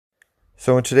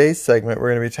So in today's segment, we're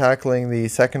going to be tackling the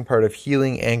second part of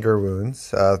Healing Anger Wounds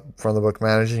from the book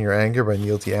Managing Your Anger by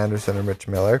Neil T. Anderson and Rich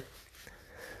Miller.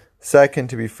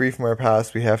 Second, to be free from our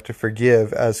past, we have to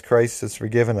forgive as Christ has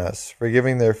forgiven us.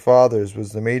 Forgiving their fathers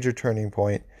was the major turning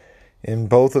point in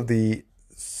both of the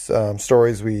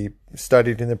stories we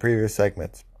studied in the previous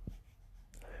segments.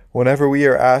 Whenever we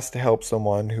are asked to help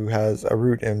someone who has a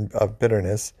root of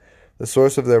bitterness, the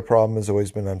source of their problem has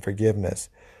always been unforgiveness.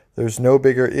 There's no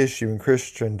bigger issue in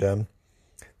Christendom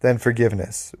than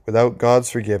forgiveness. Without God's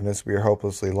forgiveness, we are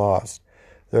hopelessly lost.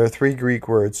 There are 3 Greek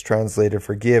words translated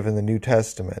forgive in the New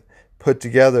Testament. Put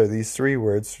together, these 3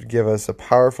 words give us a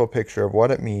powerful picture of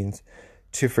what it means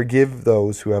to forgive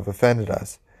those who have offended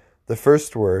us. The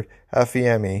first word,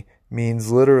 aphiemi,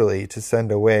 means literally to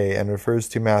send away and refers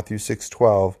to Matthew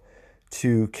 6:12,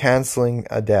 to canceling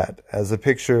a debt, as a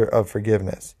picture of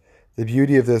forgiveness. The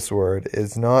beauty of this word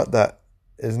is not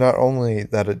only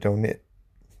that it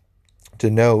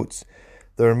denotes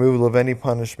the removal of any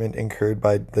punishment incurred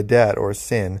by the debt or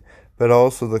sin, but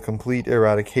also the complete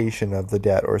eradication of the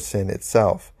debt or sin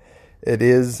itself. It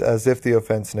is as if the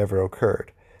offense never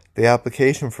occurred. The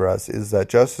application for us is that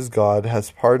just as God has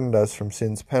pardoned us from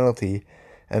sin's penalty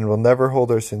and will never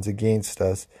hold our sins against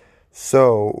us,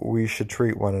 so we should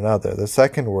treat one another. The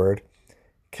second word,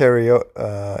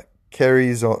 charizomai,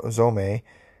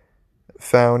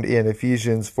 found in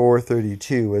Ephesians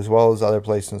 4:32 as well as other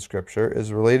places in Scripture,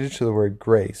 is related to the word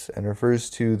grace and refers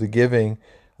to the giving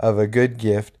of a good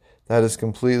gift that is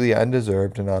completely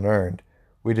undeserved and unearned.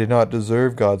 We did not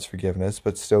deserve God's forgiveness,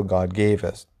 but still God gave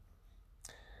us.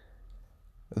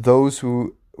 Those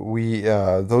who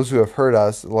have hurt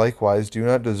us likewise do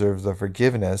not deserve the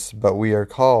forgiveness, but we are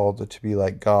called to be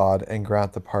like God and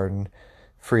grant the pardon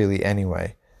freely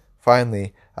anyway.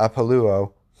 Finally,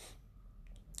 apoluo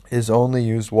is only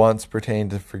used once pertaining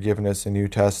to forgiveness in New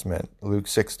Testament, Luke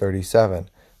 6:37.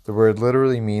 The word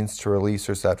literally means to release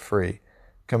or set free.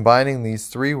 Combining these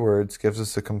 3 words gives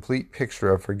us a complete picture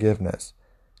of forgiveness.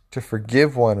 To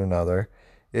forgive one another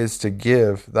is to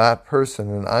give that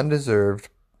person an undeserved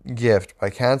gift by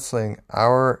canceling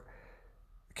out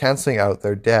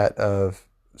their debt of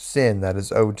sin that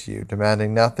is owed to you,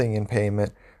 demanding nothing in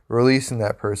payment, releasing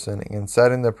that person, and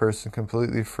setting the person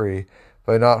completely free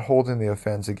by not holding the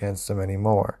offense against them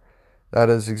anymore. That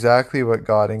is exactly what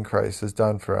God in Christ has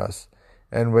done for us,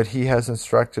 and what He has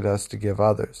instructed us to give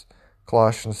others.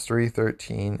 Colossians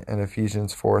 3:13 and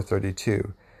Ephesians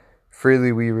 4:32.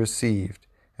 Freely we received,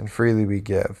 and freely we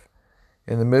give.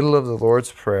 In the middle of the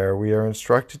Lord's Prayer, we are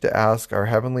instructed to ask our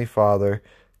Heavenly Father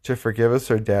to forgive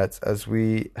us our debts as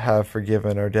we have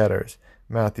forgiven our debtors.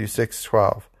 Matthew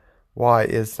 6:12. Why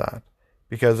is that?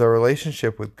 Because our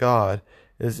relationship with God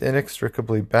is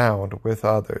inextricably bound with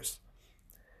others.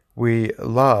 We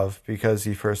love because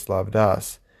He first loved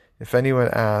us. If anyone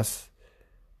asks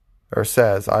or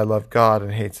says, I love God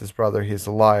and hates his brother, he is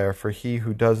a liar, for he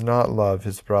who does not love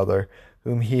his brother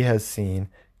whom he has seen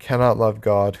cannot love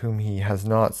God whom he has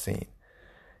not seen.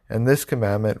 And this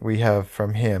commandment we have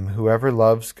from Him, whoever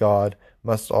loves God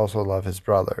must also love his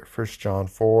brother. 1 John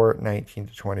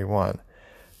 4:19-21.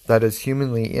 That is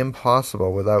humanly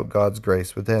impossible without God's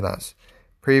grace within us.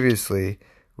 Previously,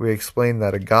 we explained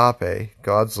that agape,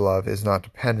 God's love, is not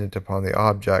dependent upon the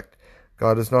object.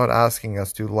 God is not asking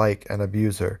us to like an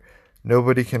abuser.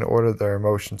 Nobody can order their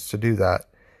emotions to do that.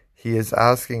 He is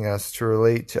asking us to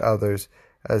relate to others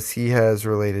as He has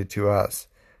related to us,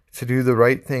 to do the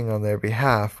right thing on their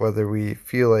behalf, whether we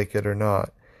feel like it or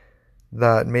not.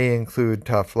 That may include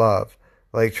tough love,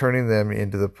 like turning them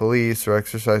into the police or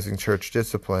exercising church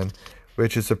discipline,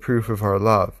 which is a proof of our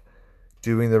love.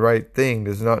 Doing the right thing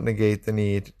does not negate the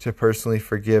need to personally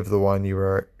forgive the one you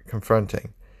are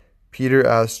confronting. Peter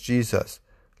asked Jesus,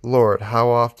 Lord, how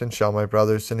often shall my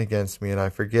brother sin against me and I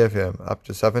forgive him? Up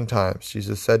to 7 times.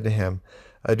 Jesus said to him,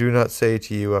 I do not say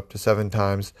to you up to 7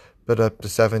 times, but up to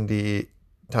 70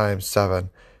 times 7.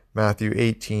 Matthew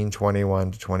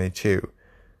 18:21-22.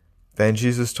 Then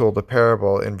Jesus told a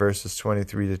parable in verses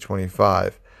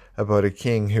 23-25 about a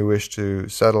king who wished to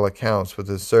settle accounts with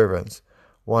his servants.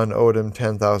 One owed him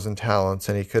 10,000 talents,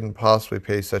 and he couldn't possibly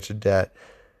pay such a debt,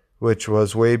 which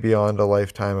was way beyond a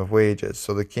lifetime of wages.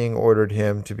 So the king ordered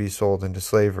him to be sold into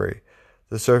slavery.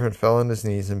 The servant fell on his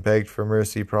knees and begged for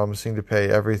mercy, promising to pay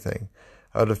everything.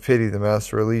 Out of pity, the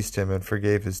master released him and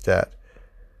forgave his debt.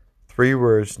 3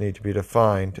 words need to be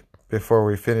defined before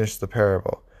we finish the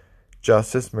parable: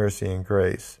 justice, mercy, and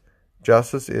grace.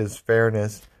 Justice is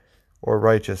fairness or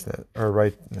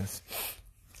rightness.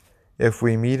 If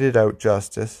we meted out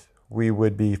justice, we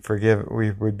would be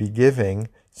giving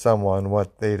someone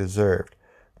what they deserved.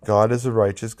 God is a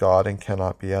righteous God and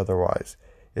cannot be otherwise.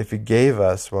 If he gave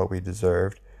us what we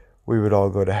deserved, we would all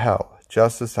go to hell.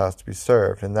 Justice has to be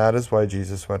served, and that is why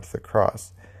Jesus went to the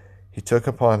cross. He took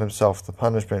upon himself the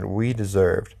punishment we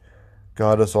deserved.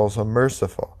 God is also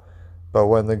merciful. But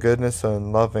when the goodness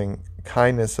and loving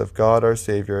kindness of God our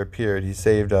Savior appeared, he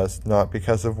saved us not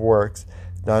because of works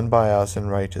done by us in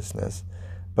righteousness,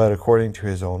 but according to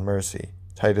his own mercy.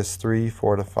 Titus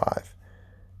 3:4-5.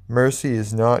 Mercy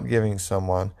is not giving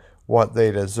someone what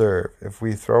they deserve. If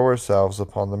we throw ourselves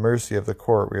upon the mercy of the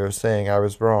court, we are saying, I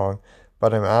was wrong,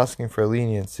 but I'm asking for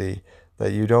leniency,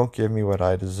 that you don't give me what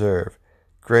I deserve.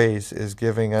 Grace is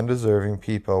giving undeserving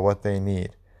people what they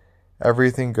need.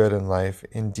 Everything good in life,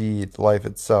 indeed life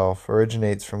itself,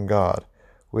 originates from God.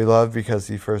 We love because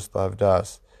he first loved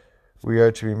us. We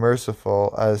are to be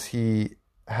merciful as he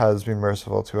has been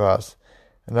merciful to us.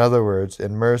 In other words,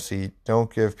 in mercy,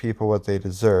 don't give people what they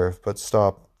deserve, but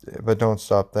don't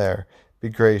stop there. Be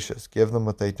gracious. Give them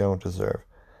what they don't deserve.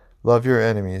 Love your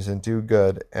enemies and do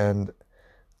good and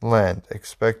lend,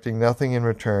 expecting nothing in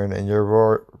return, and your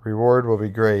reward will be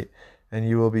great, and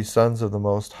you will be sons of the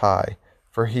Most High.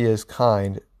 For he is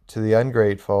kind to the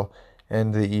ungrateful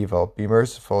and the evil. Be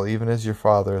merciful, even as your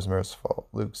Father is merciful.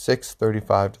 Luke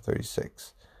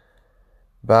 6:35-36.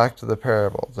 Back to the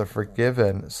parable. The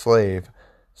forgiven slave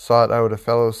sought out a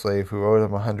fellow slave who owed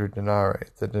him 100 denarii,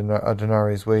 a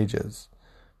denari's wages,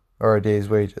 or a day's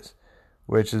wages,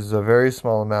 which is a very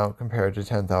small amount compared to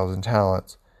 10,000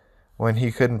 talents. When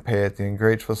he couldn't pay it, the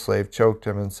ungrateful slave choked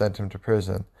him and sent him to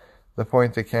prison. The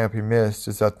point that can't be missed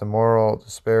is that the moral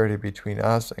disparity between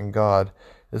us and God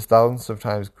is thousands of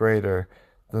times greater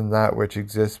than that which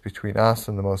exists between us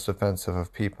and the most offensive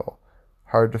of people.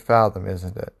 Hard to fathom,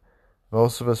 isn't it?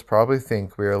 Most of us probably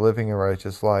think we are living a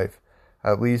righteous life,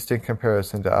 at least in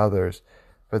comparison to others,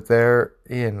 but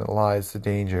therein lies the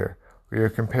danger. We are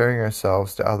comparing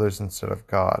ourselves to others instead of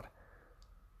God.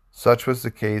 Such was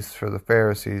the case for the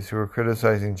Pharisees, who were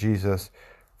criticizing Jesus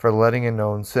for letting a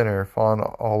known sinner fawn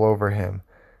all over him.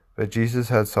 But Jesus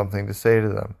had something to say to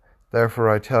them. Therefore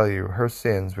I tell you, her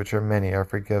sins, which are many, are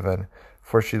forgiven,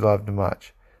 for she loved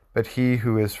much. But he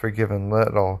who is forgiven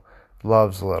little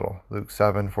loves little. Luke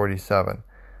 7:47.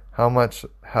 How much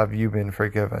have you been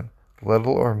forgiven?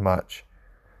 Little or much?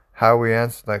 How we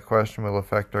answer that question will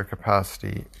affect our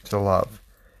capacity to love.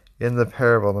 In the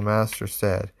parable, the master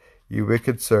said, You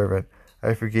wicked servant,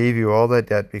 I forgave you all that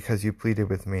debt because you pleaded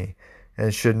with me.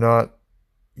 And should not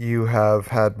you have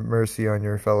had mercy on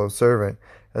your fellow servant,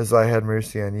 as I had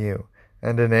mercy on you?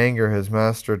 And in anger his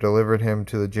master delivered him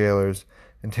to the jailers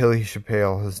until he should pay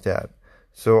all his debt.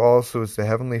 So also my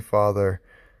heavenly Father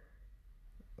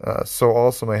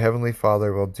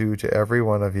will do to every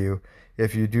one of you,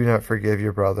 if you do not forgive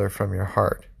your brother from your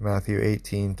heart. Matthew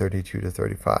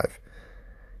 18:32-35.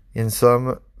 In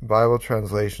some Bible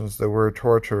translations, the word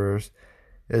torturers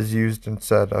is used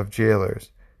instead of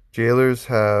jailers. Jailers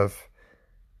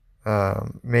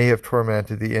may have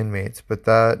tormented the inmates, but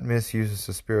that misuses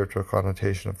the spiritual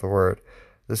connotation of the word.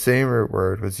 The same root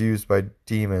word was used by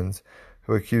demons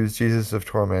who accused Jesus of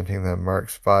tormenting them. Mark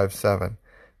 5:7.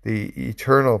 The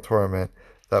eternal torment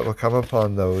that will come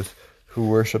upon those who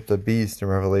worship the beast in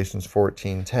Revelations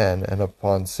 14:10, and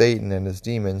upon Satan and his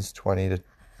demons, 20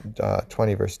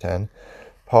 verse 10.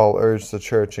 Paul urged the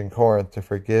church in Corinth to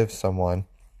forgive someone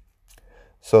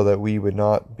so that we would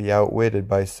not be outwitted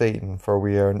by Satan, for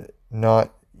we are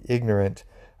not ignorant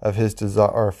of his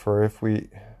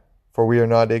for we are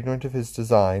not ignorant of his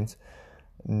designs,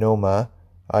 noma,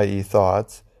 i.e.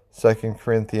 thoughts. 2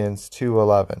 Corinthians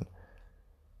 2:11.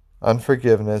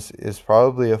 Unforgiveness is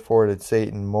probably afforded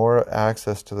Satan more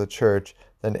access to the church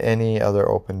than any other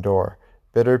open door.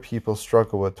 Bitter people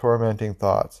struggle with tormenting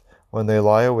thoughts when they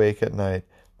lie awake at night,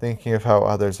 thinking of how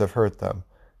others have hurt them.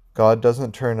 God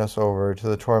doesn't turn us over to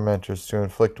the tormentors to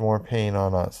inflict more pain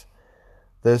on us.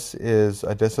 This is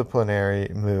a disciplinary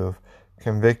move,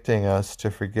 convicting us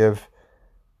to forgive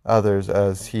others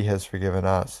as he has forgiven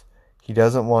us. He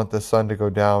doesn't want the sun to go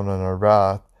down on our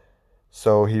wrath,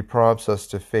 so he prompts us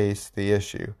to face the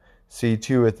issue. See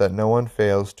to it that no one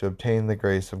fails to obtain the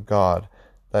grace of God,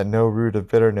 that no root of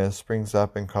bitterness springs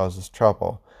up and causes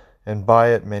trouble, and by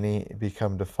it many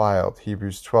become defiled.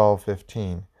 Hebrews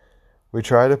 12:15. We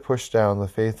try to push down the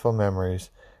painful memories,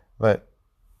 but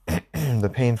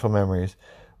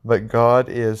God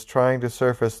is trying to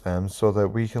surface them so that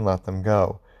we can let them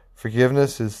go.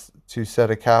 Forgiveness is to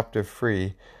set a captive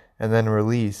free and then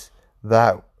release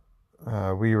that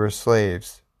we were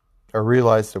slaves, or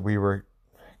realize that we were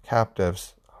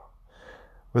captives.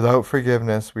 Without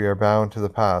forgiveness, we are bound to the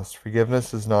past.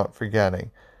 Forgiveness is not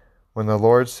forgetting. When the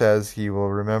Lord says he will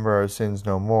remember our sins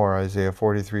no more, Isaiah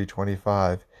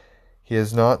 43:25, he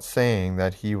is not saying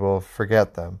that he will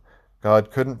forget them.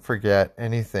 God couldn't forget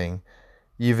anything,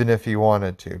 even if he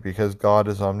wanted to, because God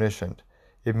is omniscient.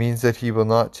 It means that he will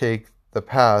not take the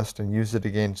past and use it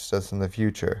against us in the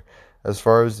future. As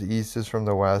far as the east is from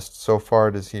the west, so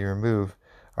far does he remove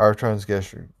our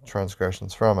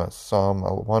transgressions from us. Psalm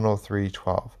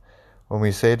 103:12. When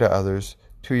we say to others,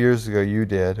 2 years ago you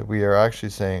did, we are actually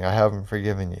saying, I haven't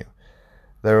forgiven you.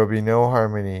 There will be no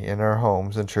harmony in our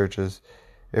homes and churches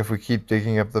if we keep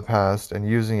digging up the past and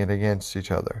using it against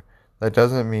each other. That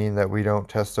doesn't mean that we don't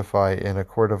testify in a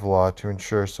court of law to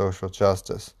ensure social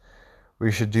justice.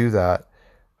 We should do that,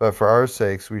 but for our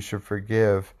sakes we should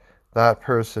forgive that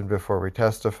person before we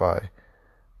testify.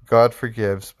 God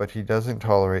forgives, but he doesn't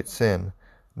tolerate sin.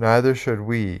 Neither should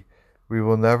we. We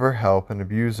will never help an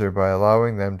abuser by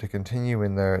allowing them to continue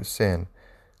in their sin.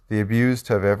 The abused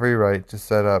have every right to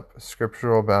set up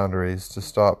scriptural boundaries to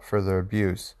stop further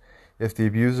abuse. If the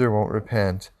abuser won't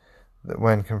repent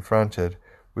when confronted,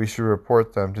 we should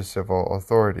report them to civil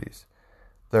authorities.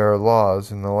 There are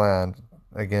laws in the land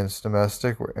against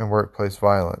domestic and workplace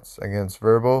violence, against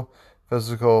verbal,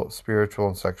 physical, spiritual,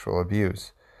 and sexual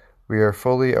abuse. We are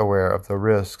fully aware of the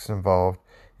risks involved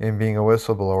in being a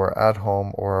whistleblower at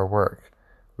home or at work.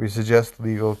 We suggest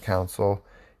legal counsel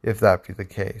if that be the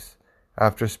case.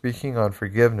 After speaking on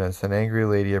forgiveness, an angry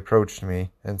lady approached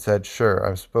me and said, "Sure,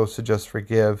 I'm supposed to just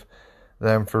forgive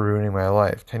them for ruining my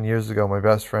life. 10 years ago, my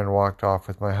best friend walked off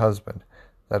with my husband.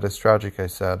 That is tragic," I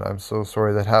said. "I'm so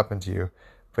sorry that happened to you,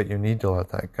 but you need to let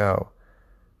that go."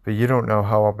 "But you don't know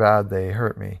how bad they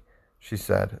hurt me," she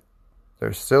said.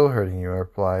 "They're still hurting you," I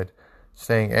replied.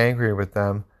 "Staying angry with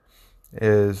them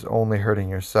is only hurting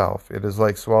yourself. It is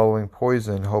like swallowing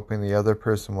poison, hoping the other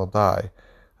person will die.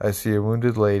 I see a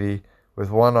wounded lady with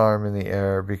one arm in the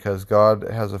air because God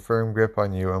has a firm grip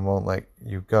on you and won't let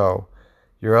you go.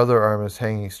 Your other arm is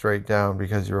hanging straight down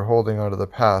because you are holding onto the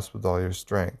past with all your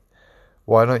strength.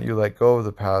 Why don't you let go of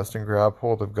the past and grab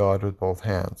hold of God with both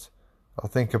hands?" "I'll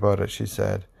think about it," she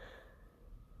said.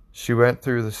 She went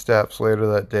through the steps later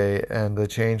that day, and the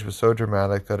change was so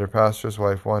dramatic that her pastor's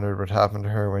wife wondered what happened to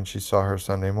her when she saw her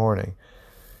Sunday morning.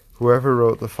 Whoever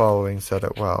wrote the following said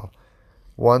it well.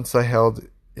 "Once I held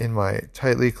in my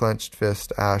tightly clenched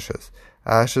fist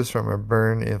ashes from a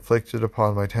burn inflicted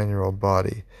upon my 10-year-old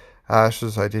body.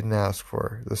 Ashes I didn't ask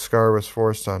for. The scar was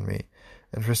forced on me,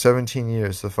 and for 17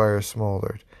 years the fire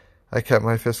smoldered. I kept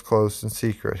my fist closed in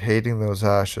secret, hating those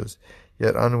ashes,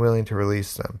 yet unwilling to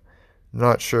release them.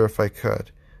 Not sure if I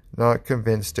could, not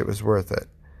convinced it was worth it.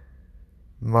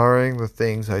 Marring the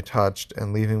things I touched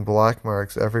and leaving black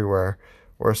marks everywhere,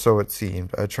 or so it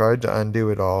seemed. I tried to undo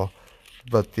it all,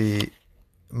 but the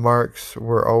marks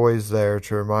were always there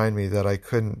to remind me that I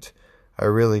couldn't. I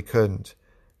really couldn't.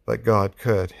 But God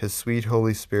could. His sweet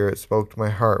Holy Spirit spoke to my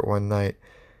heart one night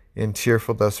in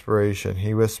tearful desperation.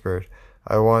 He whispered,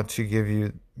 "I want to give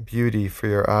you beauty for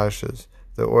your ashes,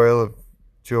 the oil of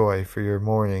joy for your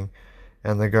mourning,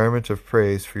 and the garment of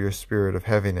praise for your spirit of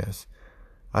heaviness."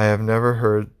 I have never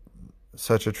heard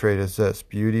such a trait as this: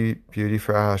 beauty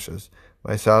for ashes.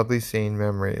 My sadly seen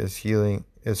memory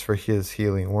is for his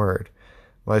healing word.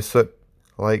 My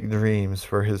soot-like dreams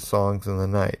for his songs in the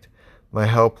night. My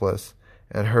helpless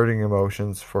and hurting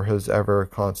emotions for his ever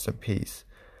constant peace.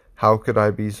 How could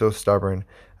I be so stubborn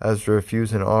as to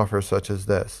refuse an offer such as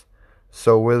this?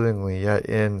 So willingly, yet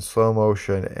in slow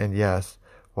motion, and yes,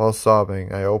 while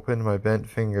sobbing, I opened my bent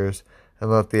fingers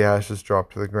and let the ashes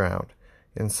drop to the ground.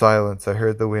 In silence, I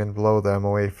heard the wind blow them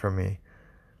away from me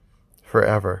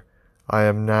forever. I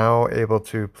am now able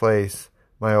to place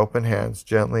my open hands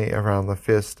gently around the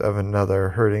fist of another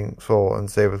hurting soul and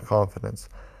say with confidence,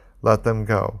 "Let them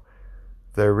go.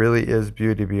 There really is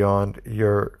beauty beyond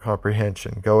your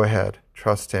comprehension. Go ahead.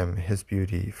 Trust him, his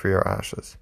beauty for your ashes."